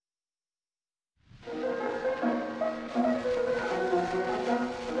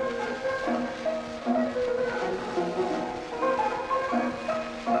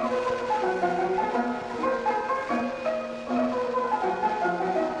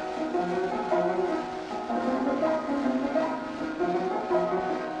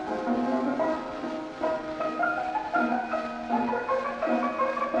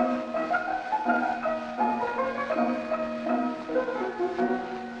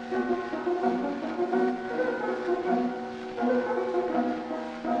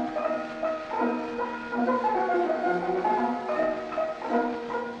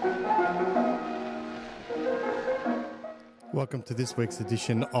welcome to this week's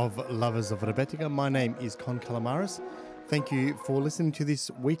edition of Lovers of Rebetika. My name is Con Calamaris. Thank you for listening to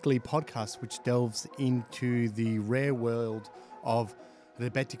this weekly podcast which delves into the rare world of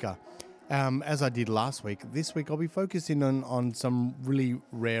Rebetika. As I did last week, this week I'll be focusing on some really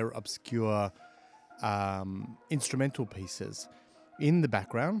rare, obscure instrumental pieces. In the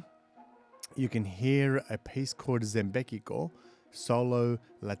background, you can hear a piece called Zembekiko, Solo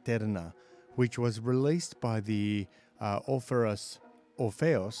Laterna, which was released by the Orpheos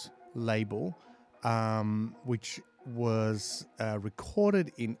label, which was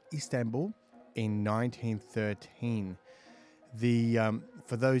recorded in Istanbul in 1913.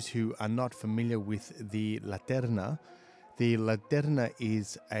 For those who are not familiar with the Laterna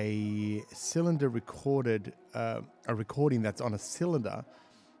is a cylinder recording that's on a cylinder,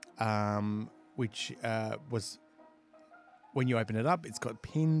 which was, when you open it up, it's got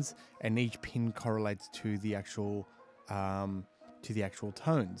pins, and each pin correlates to the actual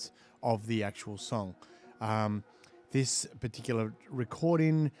tones of the actual song. This particular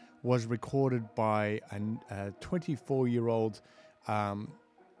recording was recorded by a 24-year-old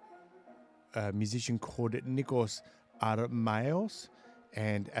musician called Nikos Armaeos,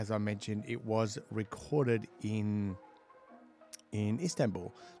 and as I mentioned, it was recorded in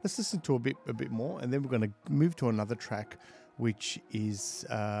Istanbul. Let's listen to a bit more, and then we're going to move to another track, which is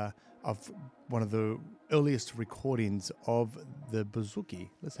of one of the earliest recordings of the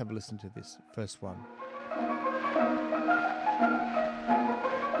bouzouki. Let's have a listen to this first one.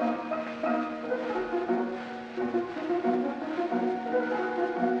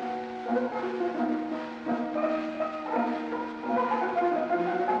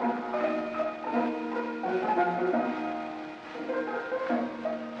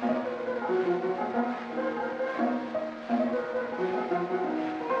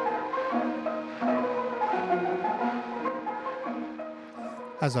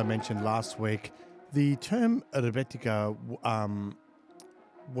 As I mentioned last week, the term Rebetika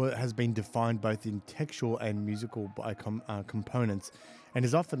has been defined both in textual and musical components, and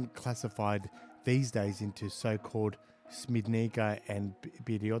is often classified these days into so-called Smidnika and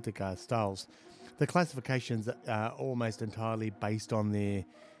Biriotika styles. The classifications are almost entirely based on their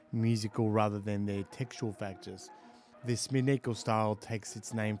musical rather than their textual factors. The Smidnika style takes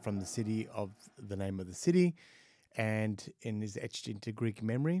its name from the name of the city, and is etched into Greek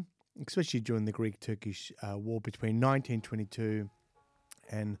memory, especially during the Greek-Turkish War between 1919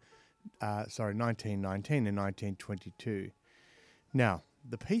 and 1922. Now,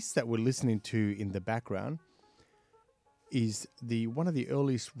 the piece that we're listening to in the background is one of the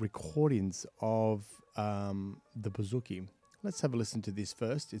earliest recordings of the bouzouki. Let's have a listen to this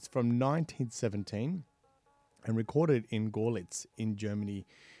first. It's from 1917 and recorded in Görlitz in Germany,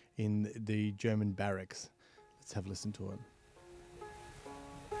 in the German barracks. Let's have a listen to it.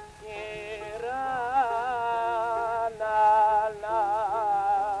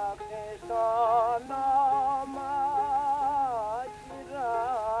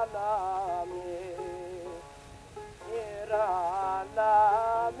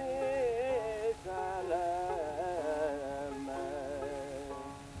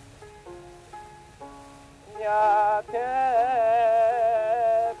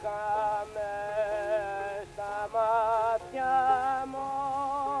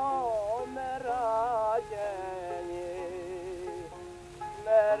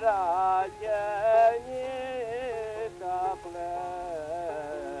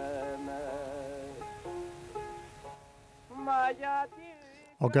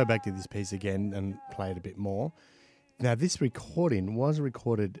 I'll go back to this piece again and play it a bit more. Now, this recording was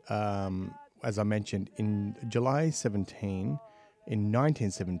recorded, as I mentioned, in July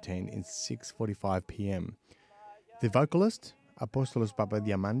 1917, in 6:45 p.m. The vocalist, Apostolos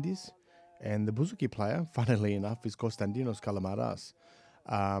Papadiamandis, and the bouzouki player, funnily enough, is Konstantinos Kalamaras.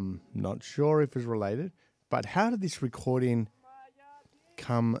 Not sure if it's related, but how did this recording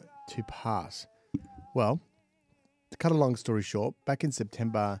come to pass? Well, to cut a long story short, back in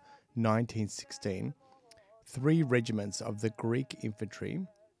September 1916, 3 regiments of the Greek infantry,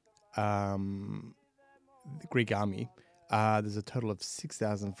 the Greek army, there's a total of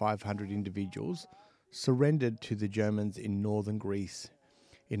 6,500 individuals, surrendered to the Germans in northern Greece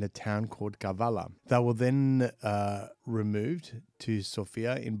in a town called Kavala. They were then removed to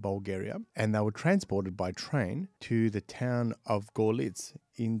Sofia in Bulgaria, and they were transported by train to the town of Görlitz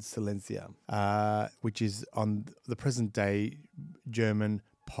in Silesia, which is on the present-day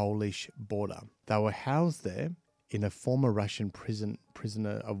German-Polish border. They were housed there in a former Russian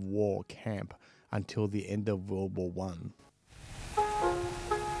prisoner of war camp until the end of World War I.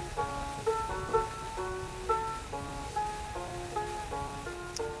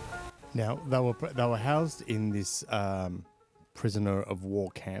 Now, they were housed in this prisoner of war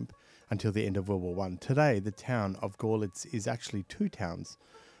camp until the end of World War One. Today, the town of Gorlitz is actually two towns,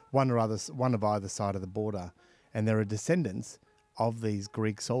 one of either side of the border, and there are descendants of these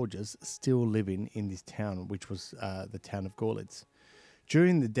Greek soldiers still living in this town, which was the town of Gorlitz.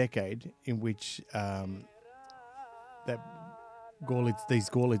 During the decade in which these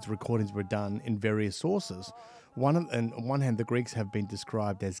Gorlitz recordings were done in various sources, on one hand, the Greeks have been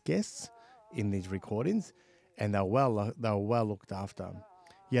described as guests in these recordings, and they were well looked after.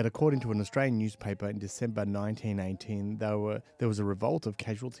 Yet, according to an Australian newspaper in December 1918, there was a revolt of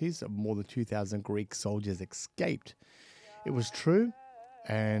casualties of more than 2,000 Greek soldiers escaped. It was true,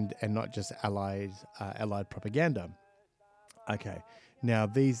 and not just Allied propaganda. Okay, now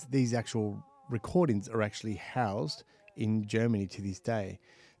these actual recordings are actually housed in Germany to this day.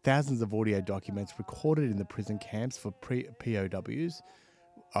 Thousands of audio documents recorded in the prison camps for POWs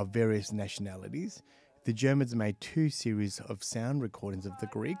of various nationalities. The Germans made 2 series of sound recordings of the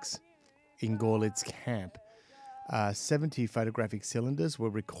Greeks in Gorlitz camp. 70 photographic cylinders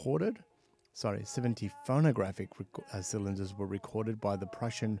were recorded. 70 phonographic cylinders were recorded by the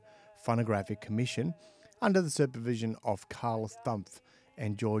Prussian Phonographic Commission under the supervision of Karl Stumpf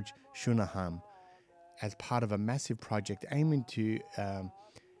and George Schunahan as part of a massive project aiming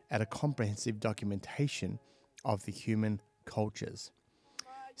at a comprehensive documentation of the human cultures.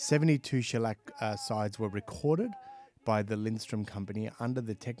 72 shellac sides were recorded by the Lindstrom Company under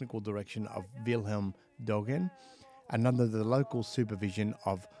the technical direction of Wilhelm Dogen and under the local supervision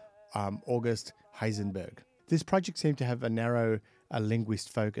of August Heisenberg. This project seemed to have a narrow linguist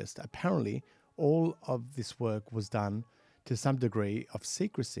focus. Apparently, all of this work was done to some degree of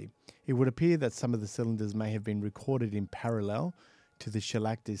secrecy. It would appear that some of the cylinders may have been recorded in parallel to the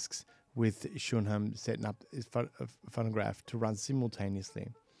shellac discs, with Schunham setting up his phonograph to run simultaneously.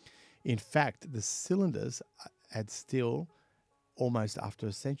 In fact, the cylinders had still, almost after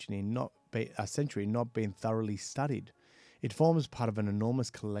a century, not been thoroughly studied. It forms part of an enormous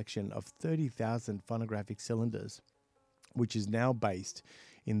collection of 30,000 phonographic cylinders, which is now based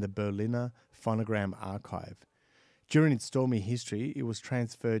in the Berliner Phonogram Archive. During its stormy history, it was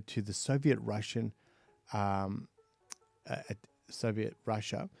transferred to the Soviet Russia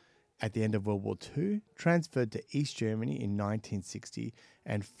at the end of World War II, transferred to East Germany in 1960,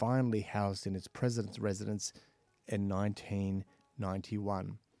 and finally housed in its president's residence in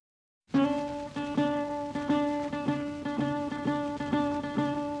 1991.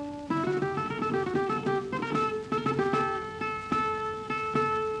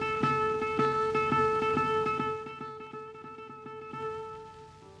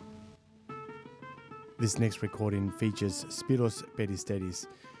 This next recording features Spiros Peristeris,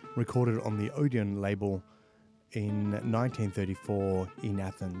 recorded on the Odeon label in 1934 in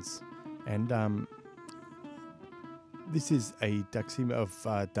Athens. And this is a Daxima of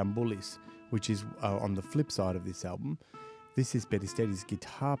Damboulis, which is on the flip side of this album. This is Peristeris'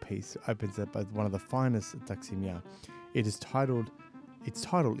 guitar piece, opens up as one of the finest Daximia. Its title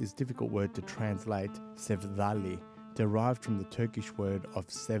is a difficult word to translate, Sevdali, derived from the Turkish word of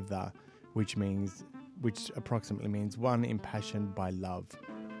sevda, which approximately means one impassioned by love.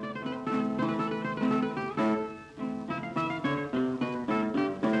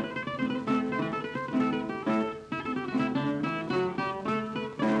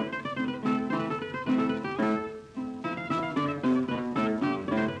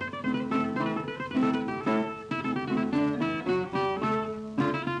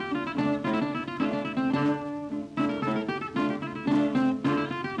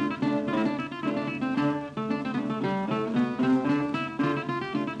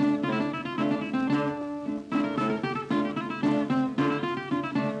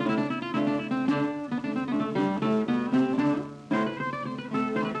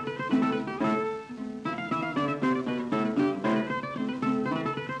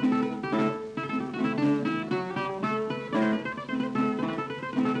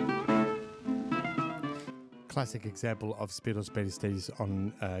 Classic example of Spiros Peristeris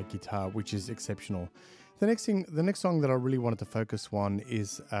on guitar, which is exceptional. The next song that I really wanted to focus on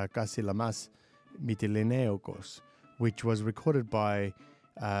is Kasi Lamas Mitilineokos, which was recorded by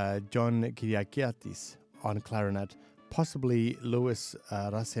John Kyriakiatis on clarinet, possibly Louis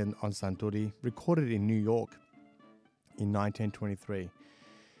Racine on santuri, recorded in New York in 1923.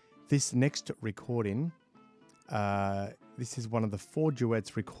 This next recording, this is one of the 4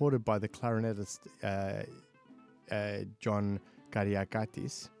 duets recorded by the clarinetist John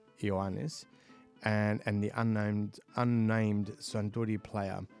Kyriakiatis, Ioannis, and the unnamed santuri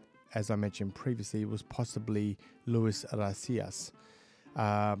player. As I mentioned previously, was possibly Louis Rasias.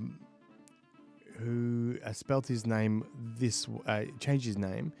 who spelt his name changed his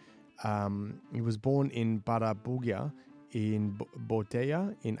name. He was born in Barabugia in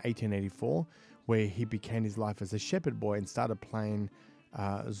Bortea in 1884, where he began his life as a shepherd boy and started playing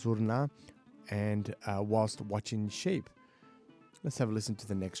zurna and whilst watching sheep. Let's have a listen to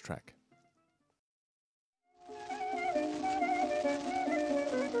the next track.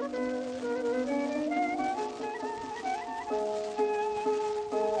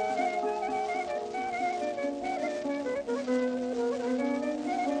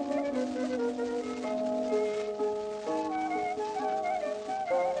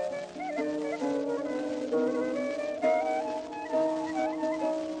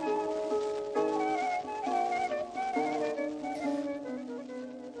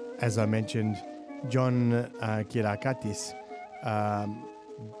 As I mentioned, John Kyriakakis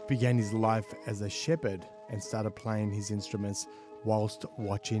began his life as a shepherd and started playing his instruments whilst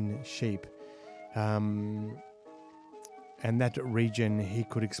watching sheep. And that region he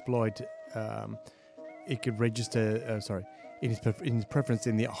could exploit, it could register, in his preference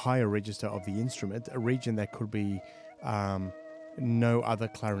in the higher register of the instrument, a region that could be no other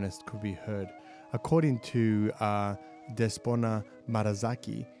clarinist could be heard. According to Despona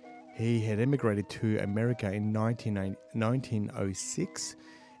Marazaki, he had emigrated to America in 1906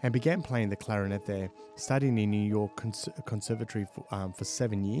 and began playing the clarinet there, studying in New York Conservatory for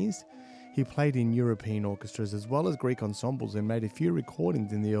 7 years. He played in European orchestras as well as Greek ensembles and made a few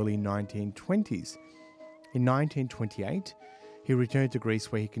recordings in the early 1920s. In 1928, he returned to Greece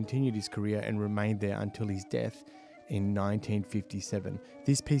where he continued his career and remained there until his death in 1957.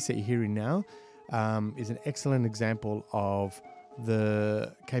 This piece that you're hearing now is an excellent example of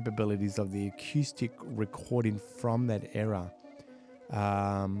the capabilities of the acoustic recording from that era,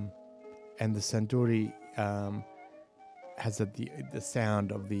 and the sanduri has the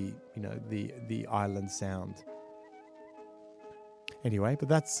sound of the island sound. Anyway, but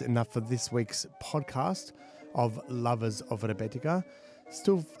that's enough for this week's podcast of Lovers of Rebetika.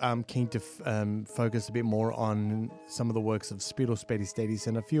 Still keen to focus a bit more on some of the works of Spiros Peristetis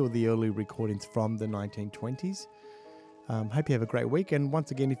and a few of the early recordings from the 1920s. Hope you have a great week. And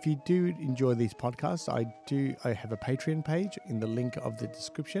once again, if you do enjoy these podcasts, I have a Patreon page in the link of the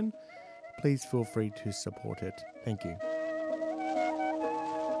description. Please feel free to support it. Thank you.